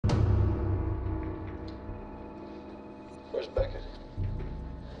Where's Beckett?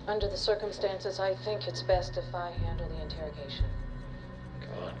 Under the circumstances, I think it's best if I handle the interrogation.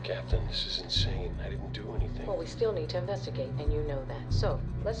 Come on, Captain. This is insane. I didn't do anything. Well, we still need to investigate, and you know that. So,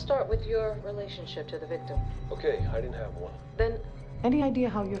 let's start with your relationship to the victim. Okay, I didn't have one. Then, any idea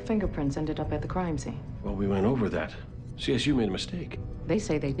how your fingerprints ended up at the crime scene? Well, we went over that. CSU made a mistake. They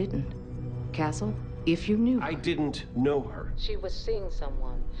say they didn't. Castle, if you knew her, I didn't know her. she was seeing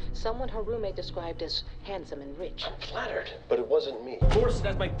someone her roommate described as handsome and rich. I'm flattered, but it wasn't me. Of course it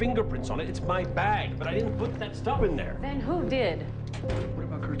has my fingerprints on it. It's my bag, but I didn't put that stuff in there. Then who did? What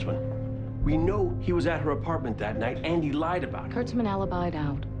about Kurtzman? We know he was at her apartment that night, and he lied about it. Kurtzman alibied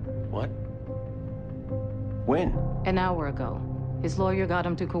out. What? When? An hour ago. His lawyer got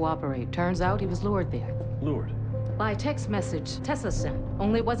him to cooperate. Turns out he was lured there. Lured? By text message Tessa sent.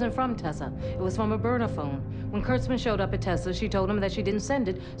 Only it wasn't from Tessa. It was from a burner phone. When Kurtzman showed up at Tessa, she told him that she didn't send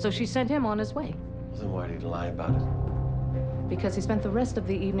it, so she sent him on his way. Well, then why did he lie about it? Because he spent the rest of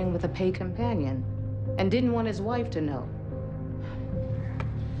the evening with a paid companion and didn't want his wife to know.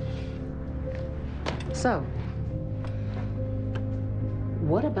 So,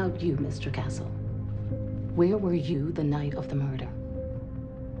 what about you, Mr. Castle? Where were you the night of the murder?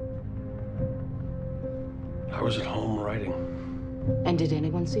 I was at home writing. And did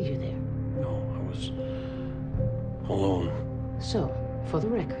anyone see you there? No, I was alone. So, for the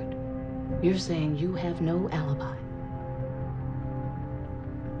record, you're saying you have no alibi?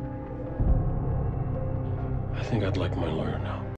 I think I'd like my lawyer now.